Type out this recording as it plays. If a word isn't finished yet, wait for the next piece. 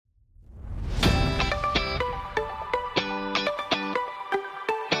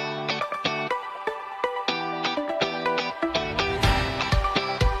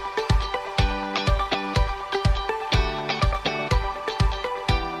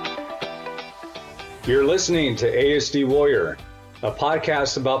You're listening to ASD Warrior, a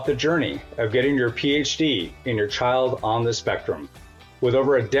podcast about the journey of getting your PhD in your child on the spectrum. With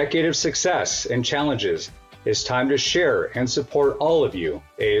over a decade of success and challenges, it's time to share and support all of you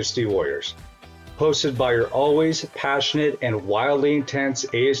ASD Warriors. Hosted by your always passionate and wildly intense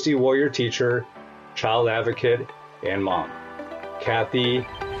ASD Warrior teacher, child advocate, and mom, Kathy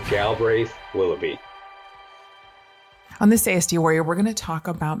Galbraith Willoughby. On this ASD Warrior, we're going to talk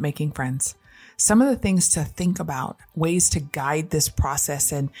about making friends. Some of the things to think about, ways to guide this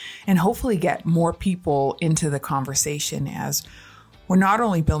process and hopefully get more people into the conversation, as we're not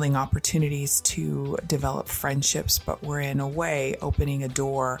only building opportunities to develop friendships, but we're in a way opening a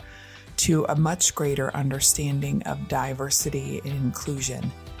door to a much greater understanding of diversity and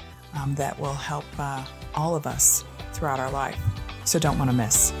inclusion that will help all of us throughout our life. So don't want to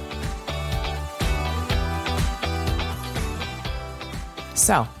miss.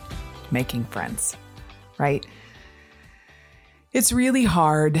 So, making friends, right? It's really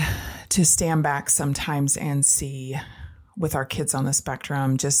hard to stand back sometimes and see with our kids on the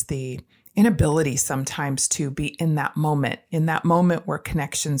spectrum, just the inability sometimes to be in that moment where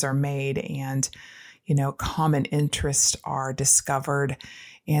connections are made and, common interests are discovered.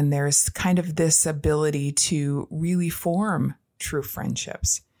 And there's kind of this ability to really form true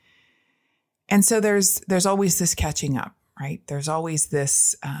friendships. And so there's always this catching up. Right? There's always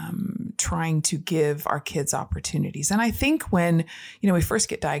this trying to give our kids opportunities. And I think when, we first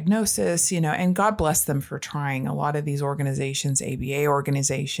get diagnosis, and God bless them for trying, a lot of these organizations, ABA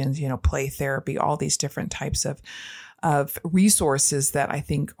organizations, play therapy, all these different types of resources that I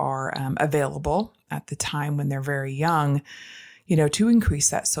think are available at the time when they're very young, to increase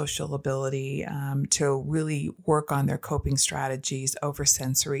that social ability, to really work on their coping strategies over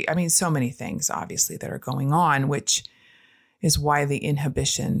sensory. I mean, so many things obviously that are going on, which is why the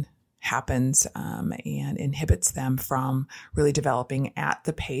inhibition happens and inhibits them from really developing at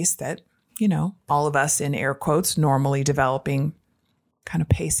the pace that, all of us in air quotes, normally developing kind of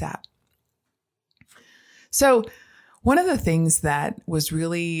pace at. So one of the things that was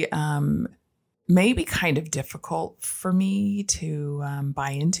really maybe kind of difficult for me to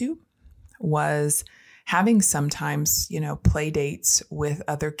buy into was having sometimes, play dates with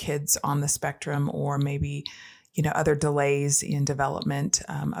other kids on the spectrum, or maybe other delays in development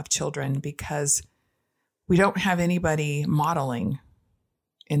of children, because we don't have anybody modeling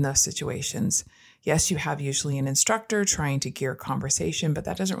in those situations. Yes, you have usually an instructor trying to gear conversation, but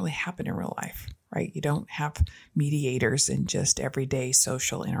that doesn't really happen in real life, right? You don't have mediators in just everyday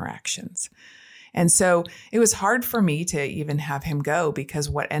social interactions. And so it was hard for me to even have him go, because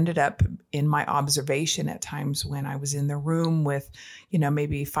what ended up in my observation at times when I was in the room with,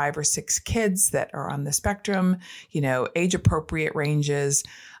 maybe 5 or 6 kids that are on the spectrum, age appropriate ranges,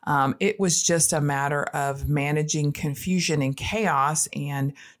 it was just a matter of managing confusion and chaos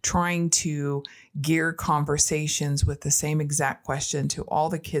and trying to gear conversations with the same exact question to all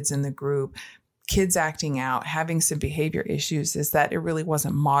the kids in the group. Kids acting out, having some behavior issues, is that it really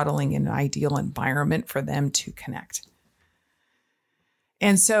wasn't modeling an ideal environment for them to connect.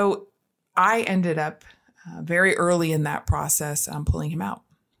 And so I ended up very early in that process pulling him out,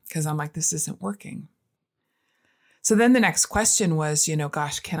 because I'm like, this isn't working. So then the next question was,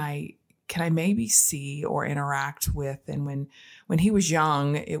 gosh, can I maybe see or interact with? And when he was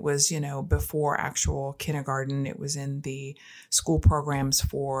young, it was, before actual kindergarten, it was in the school programs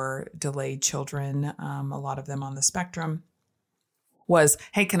for delayed children, a lot of them on the spectrum, was,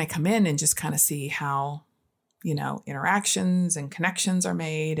 hey, can I come in and just kind of see how, interactions and connections are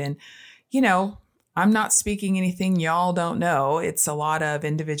made? And, I'm not speaking anything y'all don't know. It's a lot of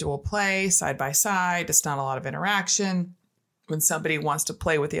individual play, side by side. It's not a lot of interaction. When somebody wants to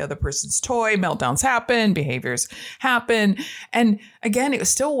play with the other person's toy, meltdowns happen, behaviors happen. And again, it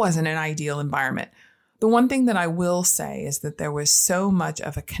still wasn't an ideal environment. The one thing that I will say is that there was so much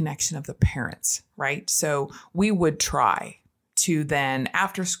of a connection of the parents, right? So we would try to then,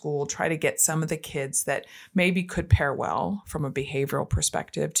 after school, try to get some of the kids that maybe could pair well from a behavioral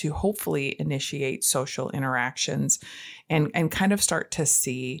perspective to hopefully initiate social interactions and kind of start to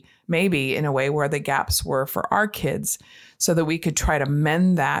see maybe in a way where the gaps were for our kids, so that we could try to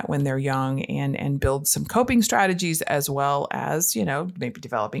mend that when they're young and build some coping strategies, as well as, maybe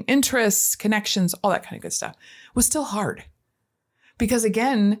developing interests, connections, all that kind of good stuff. It was still hard because,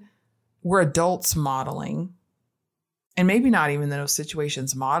 again, we're adults modeling. And maybe not even in those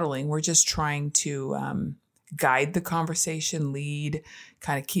situations modeling, we're just trying to guide the conversation, lead,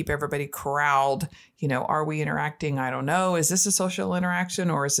 kind of keep everybody corralled. Are we interacting? I don't know. Is this a social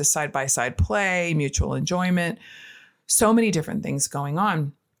interaction, or is this side-by-side play, mutual enjoyment? So many different things going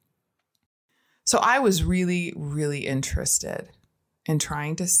on. So I was really, really interested in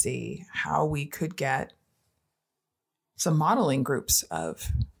trying to see how we could get some modeling groups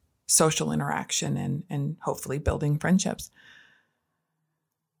of social interaction and hopefully building friendships.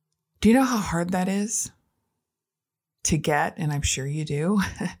 Do you know how hard that is to get? And I'm sure you do.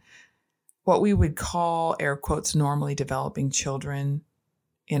 What we would call, air quotes, normally developing children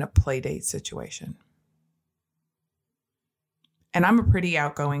in a play date situation. And I'm a pretty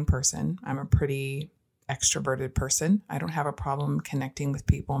outgoing person. I'm a pretty extroverted person. I don't have a problem connecting with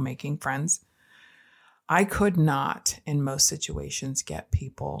people, making friends. I could not, in most situations, get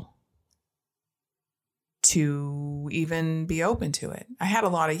people to even be open to it. I had a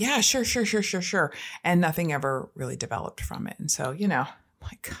lot of, yeah, sure. And nothing ever really developed from it. And so,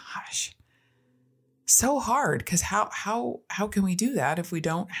 my gosh, so hard, because how can we do that if we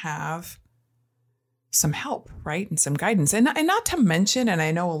don't have some help, right? And some guidance. And not to mention, and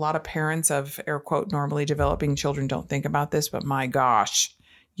I know a lot of parents of, air quote, normally developing children don't think about this, but my gosh,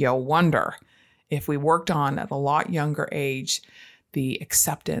 you wonder if we worked on at a lot younger age, the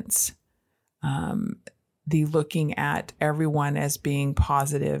acceptance, the looking at everyone as being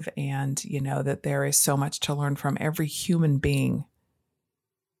positive, and, that there is so much to learn from every human being,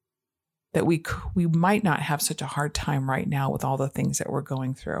 that we might not have such a hard time right now with all the things that we're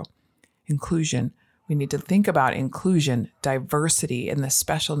going through. Inclusion. We need to think about inclusion, diversity, and the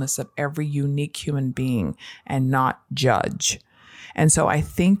specialness of every unique human being, and not judge. And so I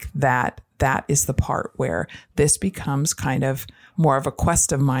think that is the part where this becomes kind of more of a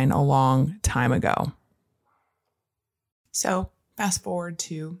quest of mine a long time ago. So fast forward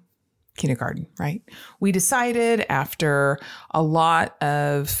to kindergarten, right? We decided, after a lot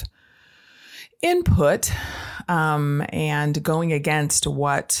of input and going against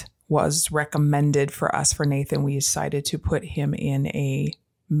what was recommended for us for Nathan, we decided to put him in a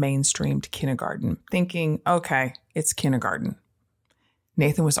mainstreamed kindergarten, thinking, okay, it's kindergarten.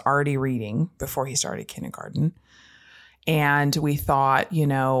 Nathan was already reading before he started kindergarten. And we thought,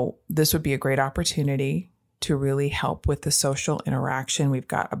 this would be a great opportunity to really help with the social interaction. We've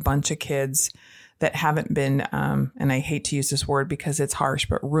got a bunch of kids that haven't been, and I hate to use this word because it's harsh,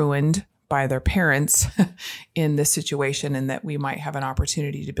 but ruined by their parents in this situation, and that we might have an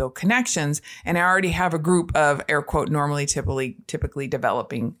opportunity to build connections. And I already have a group of, air quote, normally typically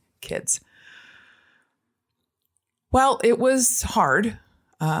developing kids. Well, it was hard.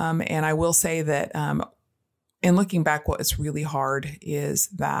 And I will say that in looking back, what is really hard is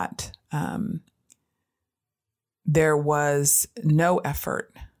that there was no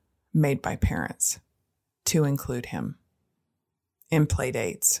effort made by parents to include him in play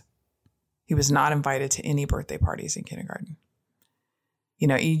dates. He was not invited to any birthday parties in kindergarten.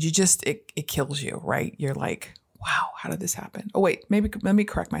 It kills you, right? You're like, wow, how did this happen? Oh, wait, let me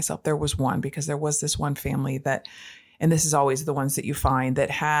correct myself. There was one, because there was this one family that, and this is always the ones that you find, that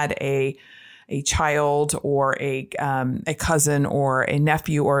had a child or a cousin or a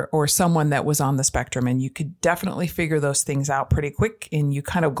nephew or someone that was on the spectrum. And you could definitely figure those things out pretty quick, and you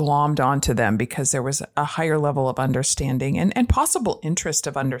kind of glommed onto them because there was a higher level of understanding and possible interest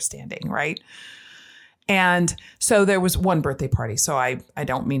of understanding, right? And so there was one birthday party. So I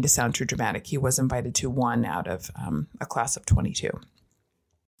don't mean to sound too dramatic. He was invited to one out of a class of 22.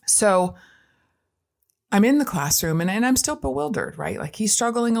 So I'm in the classroom and I'm still bewildered, right? Like, he's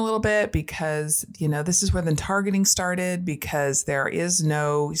struggling a little bit because, this is where the targeting started, because there is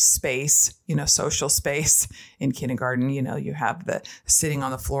no space, social space in kindergarten. You have the sitting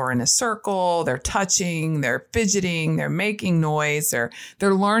on the floor in a circle, they're touching, they're fidgeting, they're making noise, they're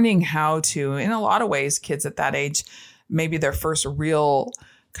learning how to, in a lot of ways, kids at that age, maybe their first real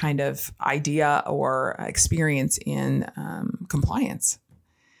kind of idea or experience in compliance.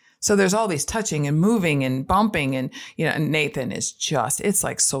 So there's all these touching and moving and bumping, and, Nathan is it's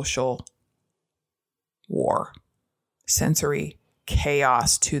like social war, sensory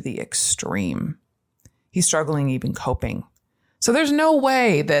chaos to the extreme. He's struggling even coping. So there's no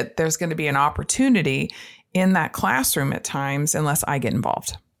way that there's going to be an opportunity in that classroom at times unless I get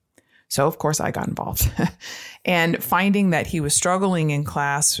involved. So, of course, I got involved. And finding that he was struggling in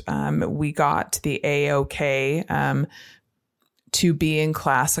class, we got the AOK to be in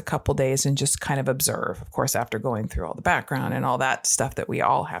class a couple days and just kind of observe, of course, after going through all the background and all that stuff that we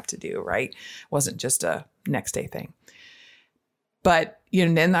all have to do, right? It wasn't just a next day thing. But,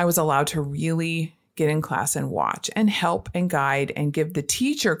 then I was allowed to really get in class and watch and help and guide and give the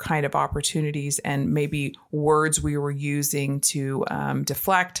teacher kind of opportunities and maybe words we were using to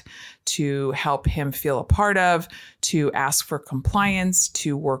deflect, to help him feel a part of, to ask for compliance,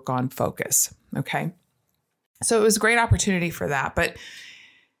 to work on focus. Okay. So it was a great opportunity for that. But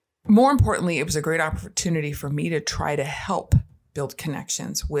more importantly, it was a great opportunity for me to try to help build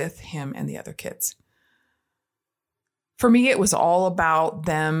connections with him and the other kids. For me, it was all about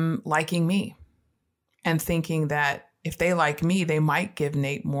them liking me and thinking that if they like me, they might give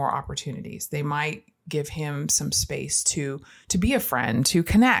Nate more opportunities. They might give him some space to be a friend, to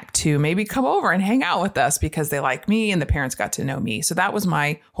connect, to maybe come over and hang out with us because they like me and the parents got to know me. So that was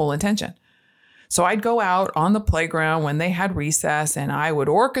my whole intention. So I'd go out on the playground when they had recess and I would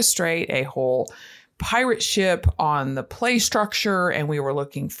orchestrate a whole pirate ship on the play structure, and we were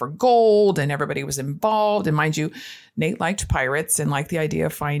looking for gold and everybody was involved. And mind you, Nate liked pirates and liked the idea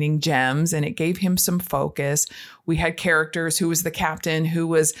of finding gems, and it gave him some focus. We had characters: who was the captain, who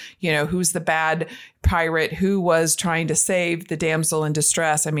was the bad pirate, who was trying to save the damsel in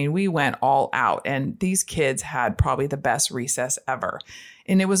distress. I mean, we went all out, and these kids had probably the best recess ever.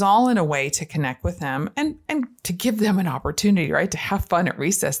 And it was all in a way to connect with them and to give them an opportunity, right, to have fun at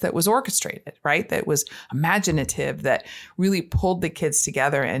recess that was orchestrated, right, that was imaginative, that really pulled the kids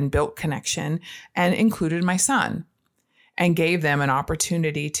together and built connection and included my son and gave them an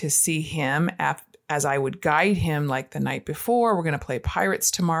opportunity to see him as I would guide him, like the night before, we're going to play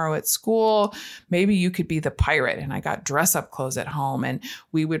pirates tomorrow at school. Maybe you could be the pirate. And I got dress up clothes at home and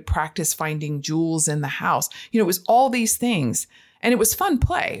we would practice finding jewels in the house. It was all these things. And it was fun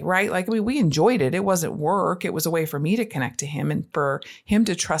play, right? Like, I mean, we enjoyed it. It wasn't work. It was a way for me to connect to him and for him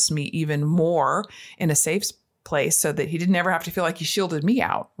to trust me even more in a safe place so that he didn't ever have to feel like he shielded me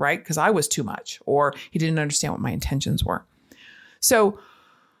out, right? Because I was too much or he didn't understand what my intentions were. So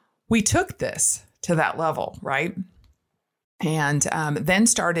we took this to that level, right? And then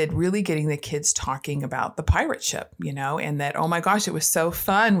started really getting the kids talking about the pirate ship, and that, oh my gosh, it was so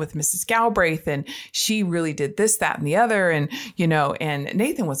fun with Mrs. Galbraith. And she really did this, that, and the other. And, and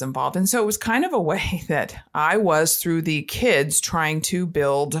Nathan was involved. And so it was kind of a way that I was, through the kids, trying to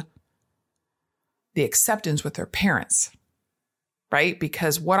build the acceptance with their parents, right?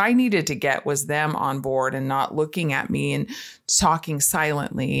 Because what I needed to get was them on board and not looking at me and talking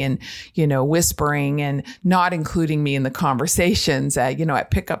silently and, whispering and not including me in the conversations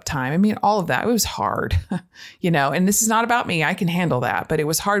at pickup time. I mean, all of that, it was hard, and this is not about me. I can handle that, but it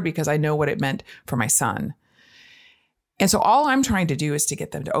was hard because I know what it meant for my son. And so all I'm trying to do is to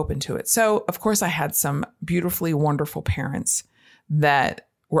get them to open to it. So of course I had some beautifully wonderful parents that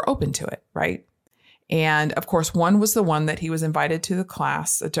were open to it, right? And of course, one was the one that he was invited to the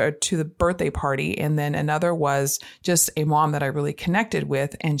class, to the birthday party. And then another was just a mom that I really connected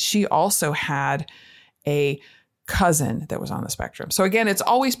with. And she also had a cousin that was on the spectrum. So again, it's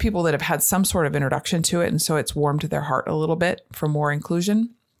always people that have had some sort of introduction to it. And so it's warmed their heart a little bit for more inclusion.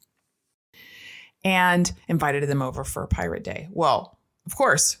 And invited them over for a pirate day. Well, of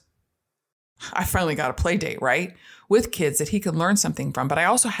course, I finally got a play date, right? With kids that he could learn something from, but I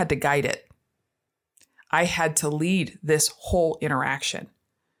also had to guide it. I had to lead this whole interaction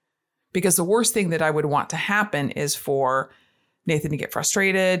because the worst thing that I would want to happen is for Nathan to get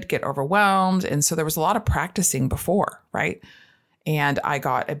frustrated, get overwhelmed. And so there was a lot of practicing before, right? And I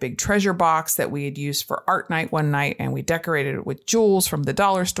got a big treasure box that we had used for art night one night, and we decorated it with jewels from the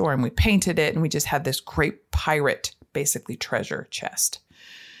dollar store, and we painted it, and we just had this great pirate, basically treasure chest.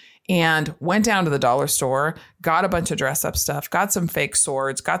 And went down to the dollar store, got a bunch of dress up stuff, got some fake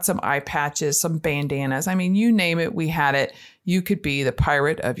swords, got some eye patches, some bandanas. I mean, you name it, we had it. You could be the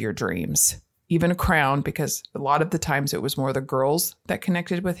pirate of your dreams. Even a crown, because a lot of the times it was more the girls that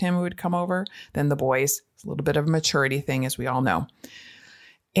connected with him who would come over than the boys. It's a little bit of a maturity thing, as we all know.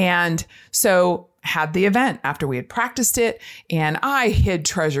 And so had the event after we had practiced it, and I hid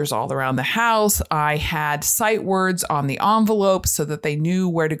treasures all around the house. I had sight words on the envelope so that they knew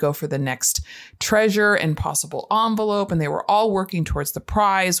where to go for the next treasure and possible envelope. And they were all working towards the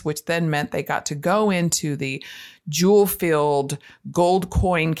prize, which then meant they got to go into the jewel-filled, gold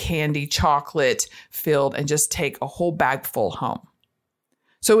coin candy chocolate filled and just take a whole bag full home.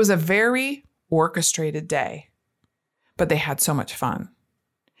 So it was a very orchestrated day, but they had so much fun.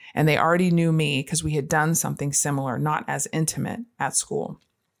 And they already knew me because we had done something similar, not as intimate, at school.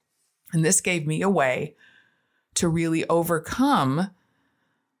 And this gave me a way to really overcome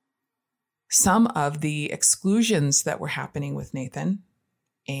some of the exclusions that were happening with Nathan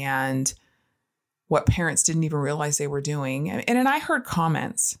and what parents didn't even realize they were doing. And I heard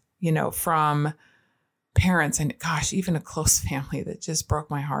comments, from parents and gosh, even a close family that just broke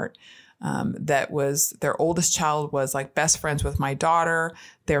my heart. That was their oldest child was like best friends with my daughter.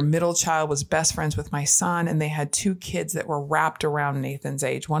 Their middle child was best friends with my son. And they had two kids that were wrapped around Nathan's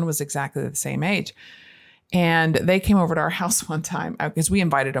age. One was exactly the same age. And they came over to our house one time because we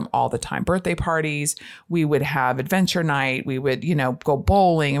invited them all the time. Birthday parties, we would have adventure night, we would, go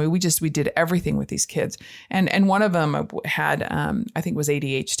bowling. I mean, we did everything with these kids. And one of them had, I think was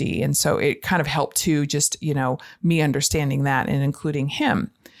ADHD. And so it kind of helped too, just, me understanding that and including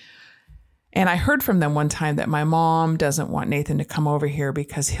him. And I heard from them one time that my mom doesn't want Nathan to come over here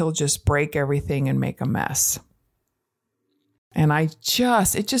because he'll just break everything and make a mess. And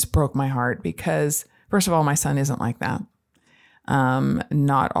it just broke my heart because, first of all, my son isn't like that.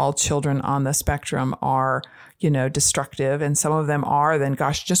 Not all children on the spectrum are, destructive. And some of them are, then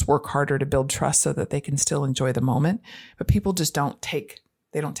gosh, just work harder to build trust so that they can still enjoy the moment. But people just don't take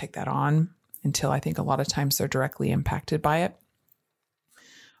that on until I think a lot of times they're directly impacted by it.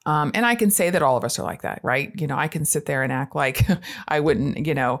 And I can say that all of us are like that, right? I can sit there and act like I wouldn't,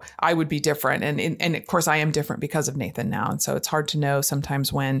 I would be different. And of course I am different because of Nathan now. And so it's hard to know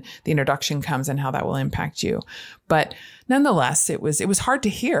sometimes when the introduction comes and how that will impact you. But nonetheless, it was hard to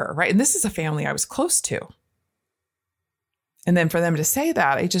hear, right? And this is a family I was close to. And then for them to say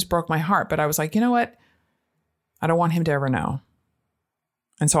that, it just broke my heart. But I was like, you know what? I don't want him to ever know.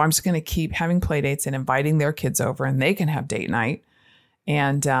 And so I'm just going to keep having play dates and inviting their kids over and they can have date night.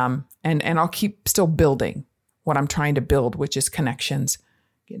 And I'll keep still building what I'm trying to build, which is connections,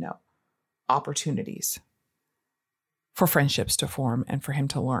 opportunities for friendships to form and for him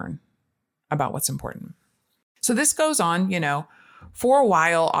to learn about what's important. So this goes on, for a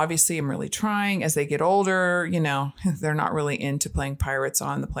while. Obviously, I'm really trying. As they get older, they're not really into playing pirates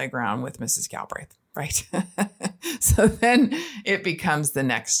on the playground with Mrs. Galbraith, right? So then it becomes the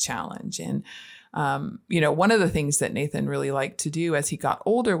next challenge. And one of the things that Nathan really liked to do as he got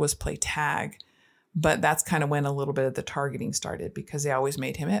older was play tag, but that's kind of when a little bit of the targeting started because they always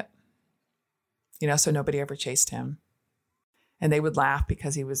made him it, so nobody ever chased him. And they would laugh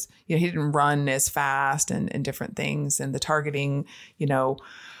because he was, he didn't run as fast and different things. And the targeting,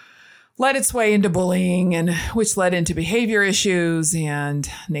 led its way into bullying and which led into behavior issues. And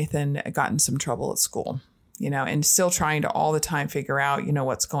Nathan got in some trouble at school. And still trying to all the time figure out,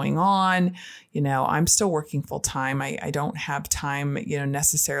 what's going on. I'm still working full time. I don't have time,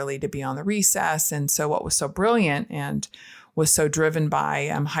 necessarily to be on the recess. And so what was so brilliant and was so driven by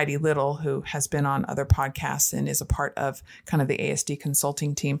Heidi Little, who has been on other podcasts and is a part of kind of the ASD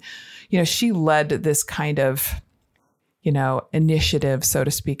consulting team. She led this kind of, initiative, so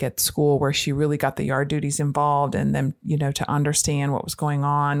to speak, at school where she really got the yard duties involved and then, to understand what was going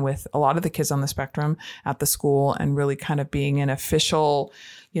on with a lot of the kids on the spectrum at the school and really kind of being an official,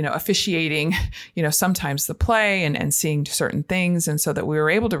 officiating, sometimes the play and seeing certain things. And so that we were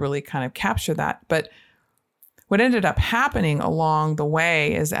able to really kind of capture that. But what ended up happening along the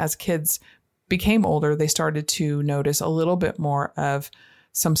way is as kids became older, they started to notice a little bit more of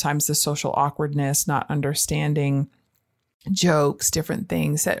sometimes the social awkwardness, not understanding jokes, different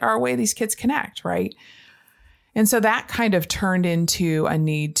things that are a way these kids connect, right? And so that kind of turned into a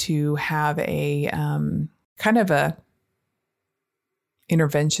need to have a kind of a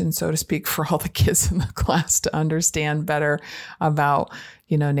intervention, so to speak, for all the kids in the class to understand better about,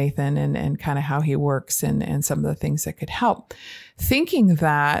 Nathan and kind of how he works and some of the things that could help. Thinking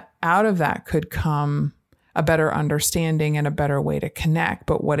that out of that could come a better understanding and a better way to connect.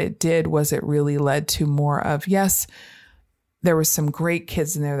 But what it did was it really led to more of, yes, there was some great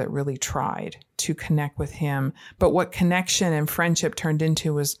kids in there that really tried to connect with him. But what connection and friendship turned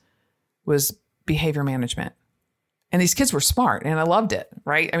into was behavior management. And these kids were smart and I loved it,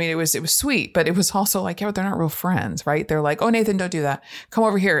 right? I mean, it was sweet, but it was also like, yeah, but they're not real friends, right? They're like, oh, Nathan, don't do that. Come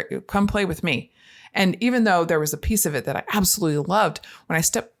over here, come play with me. And even though there was a piece of it that I absolutely loved, when I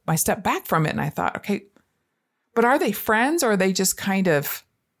stepped back from it and I thought, okay, but are they friends or are they just kind of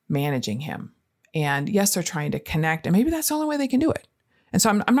managing him? And yes, they're trying to connect and maybe that's the only way they can do it. And so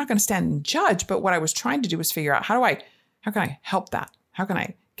I'm not going to stand and judge, but what I was trying to do was figure out how can I help that? How can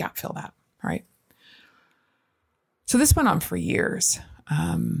I gap fill that? Right. So this went on for years.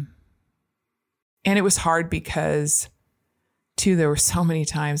 And it was hard because too, there were so many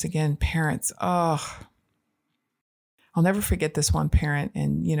times, again, parents, I'll never forget this one parent.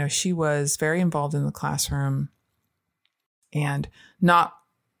 And, she was very involved in the classroom and not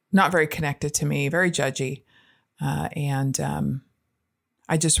very connected to me, very judgy.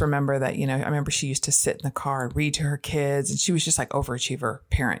 I just remember that, I remember she used to sit in the car and read to her kids and she was just like overachiever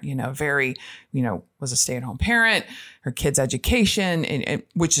parent, very, was a stay-at-home parent, her kids' education, and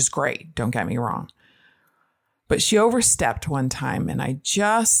which is great. Don't get me wrong. But she overstepped one time and I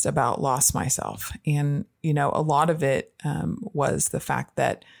just about lost myself. And, a lot of it was the fact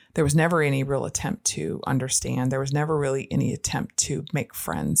that there was never any real attempt to understand. There was never really any attempt to make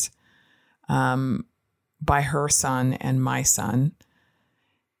friends. by her son and my son.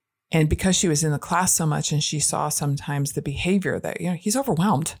 And because she was in the class so much and she saw sometimes the behavior that, he's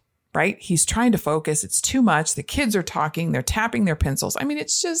overwhelmed, right? He's trying to focus. It's too much. The kids are talking. They're tapping their pencils. I mean,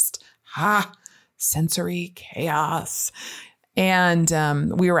 it's just, sensory chaos. And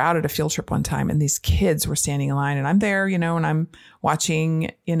we were out at a field trip one time and these kids were standing in line and I'm there, and I'm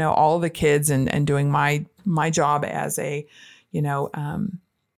watching, all the kids and doing my job as a,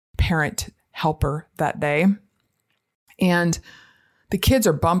 parent helper that day. And the kids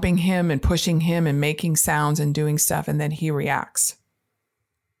are bumping him and pushing him and making sounds and doing stuff. And then he reacts.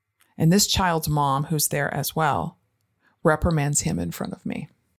 And this child's mom, who's there as well, reprimands him in front of me.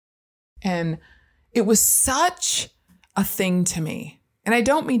 And it was such a thing to me. And I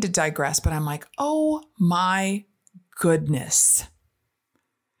don't mean to digress, but I'm like, oh my goodness.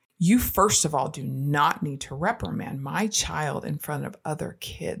 You, first of all, do not need to reprimand my child in front of other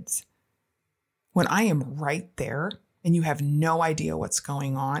kids when I am right there and you have no idea what's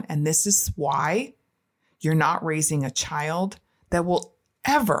going on. And this is why you're not raising a child that will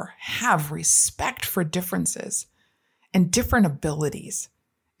ever have respect for differences and different abilities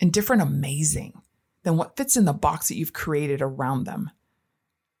and different amazing than what fits in the box that you've created around them.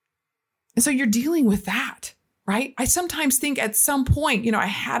 And so you're dealing with that, right? I sometimes think at some point, I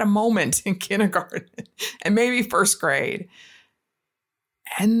had a moment in kindergarten and maybe first grade,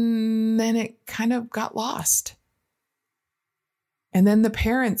 and then it kind of got lost. And then the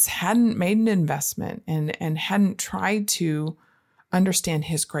parents hadn't made an investment and hadn't tried to understand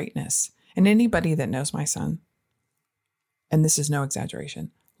his greatness. And anybody that knows my son, and this is no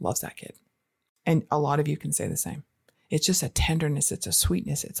exaggeration, loves that kid. And a lot of you can say the same. It's just a tenderness. It's a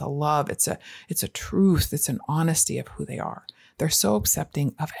sweetness. It's a love. It's a truth. It's an honesty of who they are. They're so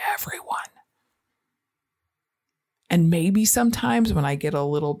accepting of everyone. And maybe sometimes when I get a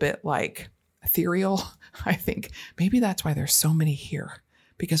little bit like ethereal, I think maybe that's why there's so many here,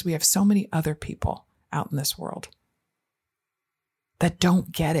 because we have so many other people out in this world that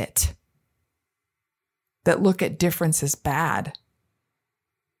don't get it, that look at difference as bad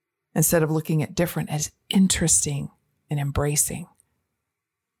instead of looking at different as interesting and embracing.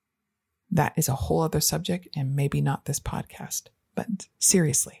 That is a whole other subject and maybe not this podcast, but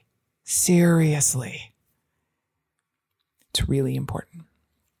seriously, it's really important.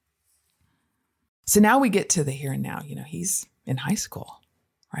 So now we get to the here and now. He's in high school,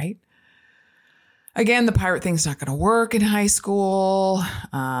 right? Again, the pirate thing's not going to work in high school.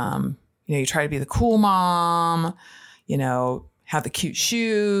 You try to be the cool mom, have the cute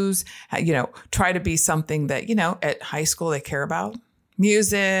shoes, try to be something that, at high school they care about.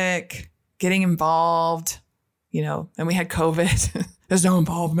 Music, getting involved, and we had COVID. There's no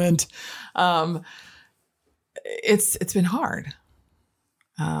involvement. It's been hard.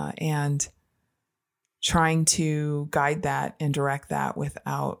 And trying to guide that and direct that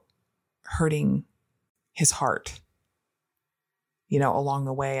without hurting his heart, along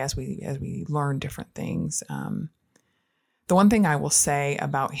the way as we learn different things. The one thing I will say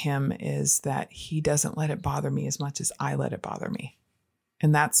about him is that he doesn't let it bother me as much as I let it bother me.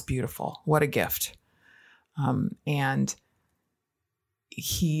 And that's beautiful. What a gift. And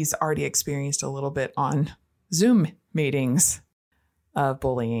he's already experienced a little bit on Zoom meetings of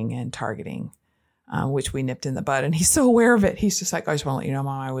bullying and targeting, which we nipped in the bud. And he's so aware of it. He's just like, I just want to let you know,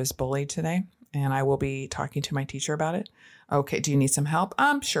 Mom, I was bullied today and I will be talking to my teacher about it. Okay. Do you need some help?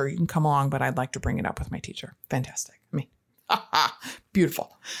 Sure, you can come along, but I'd like to bring it up with my teacher. Fantastic.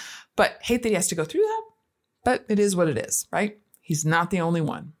 Beautiful. But hate that he has to go through that, but it is what it is, right? He's not the only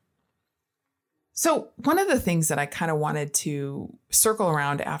one. So one of the things that I kind of wanted to circle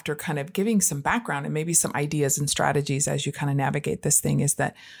around after kind of giving some background and maybe some ideas and strategies as you kind of navigate this thing is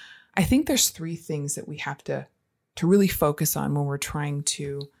that I think there's three things that we have to really focus on when we're trying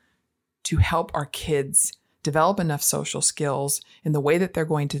to help our kids develop enough social skills in the way that they're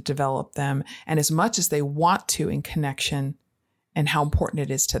going to develop them and as much as they want to in connection and how important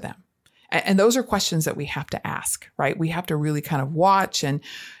it is to them. And those are questions that we have to ask, right? We have to really kind of watch and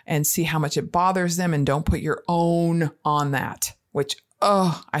see how much it bothers them and don't put your own on that, which,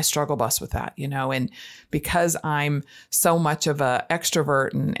 I struggle bus with that, and because I'm so much of a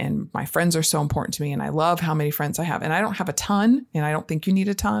extrovert and my friends are so important to me and I love how many friends I have and I don't have a ton and I don't think you need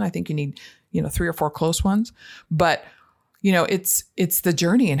a ton. I think you need, 3 or 4 close ones, but it's the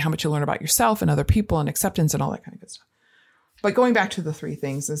journey and how much you learn about yourself and other people and acceptance and all that kind of good stuff. But going back to the 3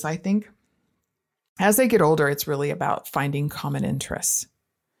 things is I think as they get older, it's really about finding common interests.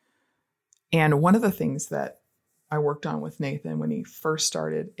 And one of the things that I worked on with Nathan when he first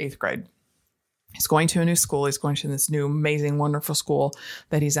started 8th grade He's going to a new school. He's going to this new, amazing, wonderful school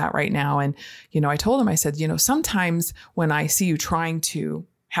that he's at right now. And, I told him, I said, sometimes when I see you trying to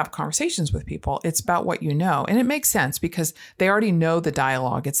have conversations with people, it's about what you know. And it makes sense because they already know the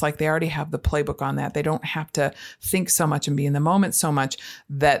dialogue. It's like they already have the playbook on that. They don't have to think so much and be in the moment so much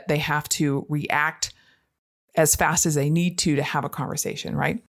that they have to react as fast as they need to have a conversation,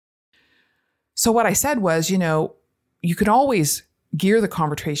 right? So what I said was, you could always gear the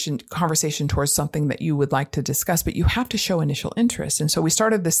conversation towards something that you would like to discuss, but you have to show initial interest. And so we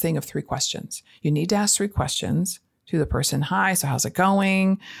started this thing of 3 questions. You need to ask 3 questions to the person. Hi, so how's it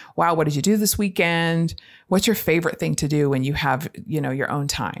going? Wow, what did you do this weekend? What's your favorite thing to do when you have, your own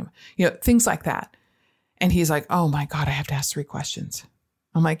time? Things like that. And he's like, oh my God, I have to ask 3 questions.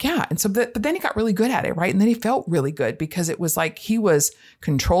 I'm like, yeah. And so, but then he got really good at it, right? And then he felt really good because it was like he was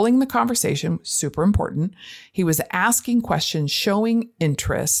controlling the conversation, super important. He was asking questions, showing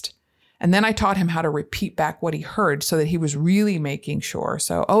interest. And then I taught him how to repeat back what he heard so that he was really making sure.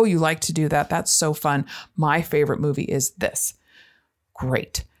 So, oh, you like to do that? That's so fun. My favorite movie is this.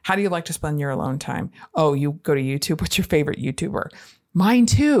 Great. How do you like to spend your alone time? Oh, you go to YouTube. What's your favorite YouTuber? Mine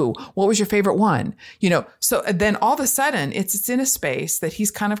too. What was your favorite one? So then all of a sudden it's in a space that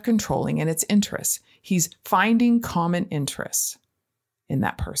he's kind of controlling and it's interests. He's finding common interests in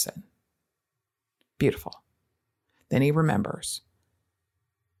that person. Beautiful. Then he remembers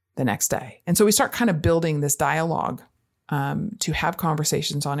the next day. And so we start kind of building this dialogue to have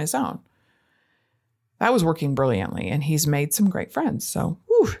conversations on his own. That was working brilliantly and he's made some great friends. So,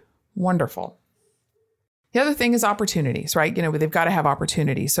 wonderful. The other thing is opportunities, right? They've got to have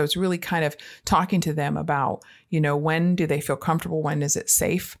opportunities. So it's really kind of talking to them about, when do they feel comfortable? When is it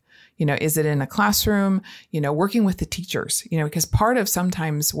safe? Is it in a classroom? Working with the teachers, because part of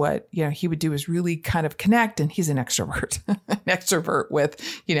sometimes what, he would do is really kind of connect, and he's an extrovert, with,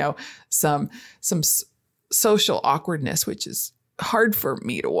 some social awkwardness, which is hard for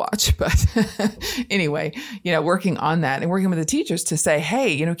me to watch. But anyway, working on that and working with the teachers to say,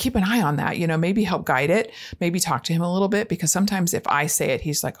 hey, keep an eye on that, maybe help guide it, maybe talk to him a little bit, because sometimes if I say it,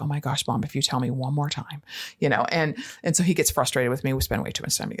 he's like, oh my gosh, Mom, if you tell me one more time, and so he gets frustrated with me. We spend way too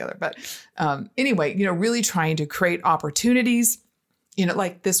much time together. But anyway, really trying to create opportunities.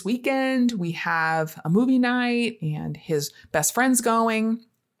 Like this weekend, we have a movie night and his best friend's going,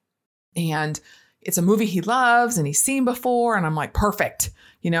 and it's a movie he loves and he's seen before. And I'm like, perfect.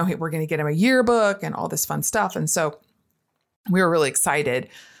 We're going to get him a yearbook and all this fun stuff. And so we were really excited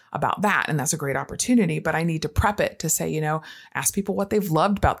about that. And that's a great opportunity, but I need to prep it to say, ask people what they've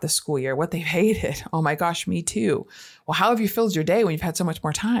loved about the school year, what they've hated. Oh my gosh, me too. Well, how have you filled your day when you've had so much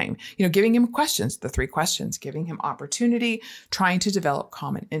more time? Giving him questions, the 3 questions, giving him opportunity, trying to develop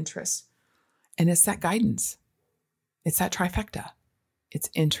common interests. And it's that guidance. It's that trifecta.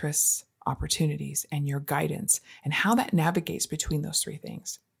 It's interests, opportunities, and your guidance, and how that navigates between those 3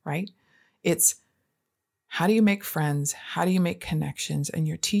 things, right? It's how do you make friends? How do you make connections? And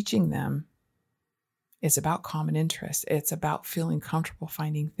you're teaching them. It's about common interests. It's about feeling comfortable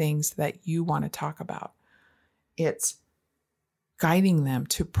finding things that you want to talk about. It's guiding them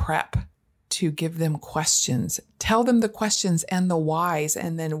to prep, to give them questions, tell them the questions and the whys,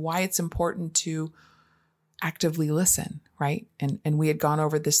 and then why it's important to actively listen, right? And we had gone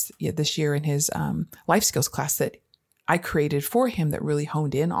over this year in his life skills class that I created for him that really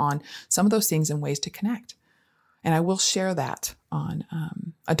honed in on some of those things and ways to connect. And I will share that on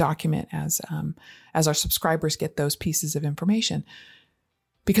a document as our subscribers get those pieces of information,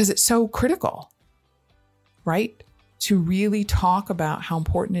 because it's so critical, right? To really talk about how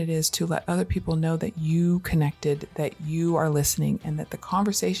important it is to let other people know that you connected, that you are listening, and that the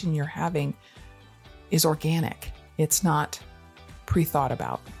conversation you're having is organic. It's not pre-thought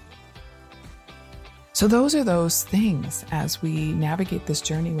about. So those are those things as we navigate this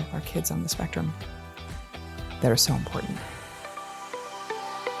journey with our kids on the spectrum that are so important.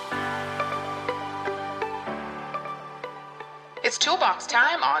 It's Toolbox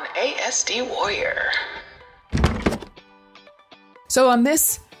time on ASD Warrior. So on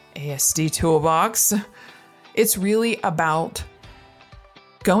this ASD Toolbox, it's really about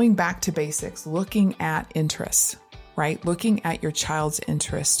going back to basics, looking at interests, right? Looking at your child's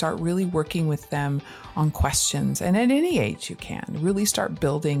interests, start really working with them on questions. And at any age you can really start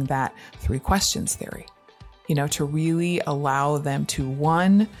building that 3 questions theory, to really allow them to,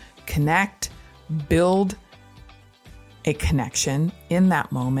 1, connect, build a connection in that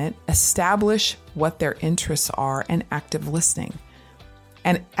moment, establish what their interests are, and active listening.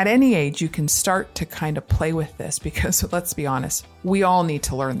 And at any age, you can start to kind of play with this because, let's be honest, we all need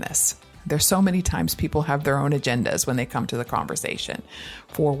to learn this, There's so many times people have their own agendas when they come to the conversation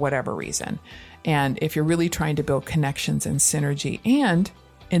for whatever reason. And if you're really trying to build connections and synergy, and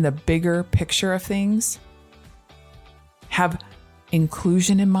in the bigger picture of things, have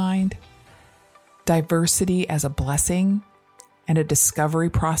inclusion in mind, diversity as a blessing, and a discovery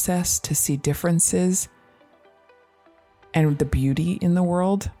process to see differences and the beauty in the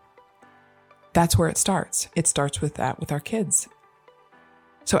world, that's where it starts. It starts with that with our kids.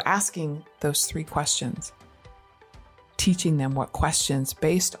 So asking those 3 questions, teaching them what questions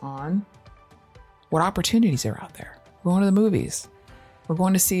based on what opportunities are out there. We're going to the movies. We're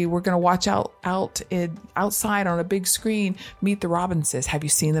going to watch outside on a big screen, Meet the Robinses. Have you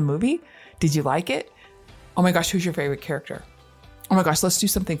seen the movie? Did you like it? Oh my gosh, who's your favorite character? Oh my gosh, let's do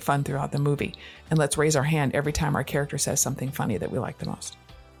something fun throughout the movie. And let's raise our hand every time our character says something funny that we like the most.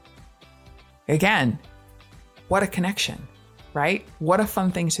 Again, what a connection, right? What a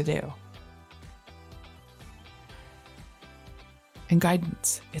fun thing to do. And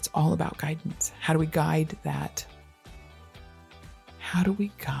guidance. It's all about guidance. How do we guide that? How do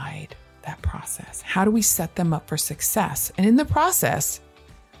we guide that process? How do we set them up for success? And in the process,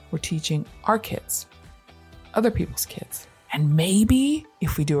 we're teaching our kids, other people's kids, and maybe,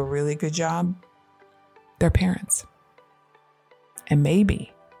 if we do a really good job, their parents. And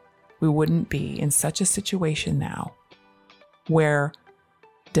maybe we wouldn't be in such a situation now where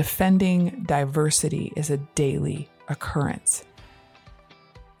defending diversity is a daily occurrence,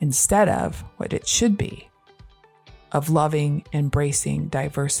 instead of what it should be, of loving, embracing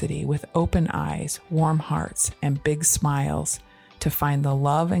diversity with open eyes, warm hearts, and big smiles to find the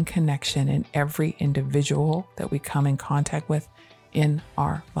love and connection in every individual that we come in contact with in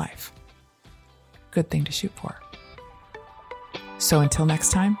our life. Good thing to shoot for. So until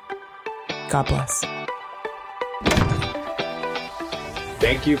next time, God bless.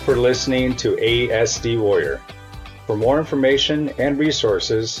 Thank you for listening to ASD Warrior. For more information and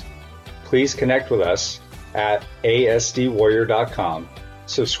resources, please connect with us at asdwarrior.com.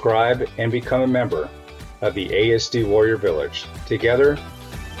 Subscribe and become a member of the ASD Warrior Village. Together,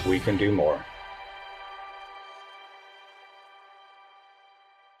 we can do more.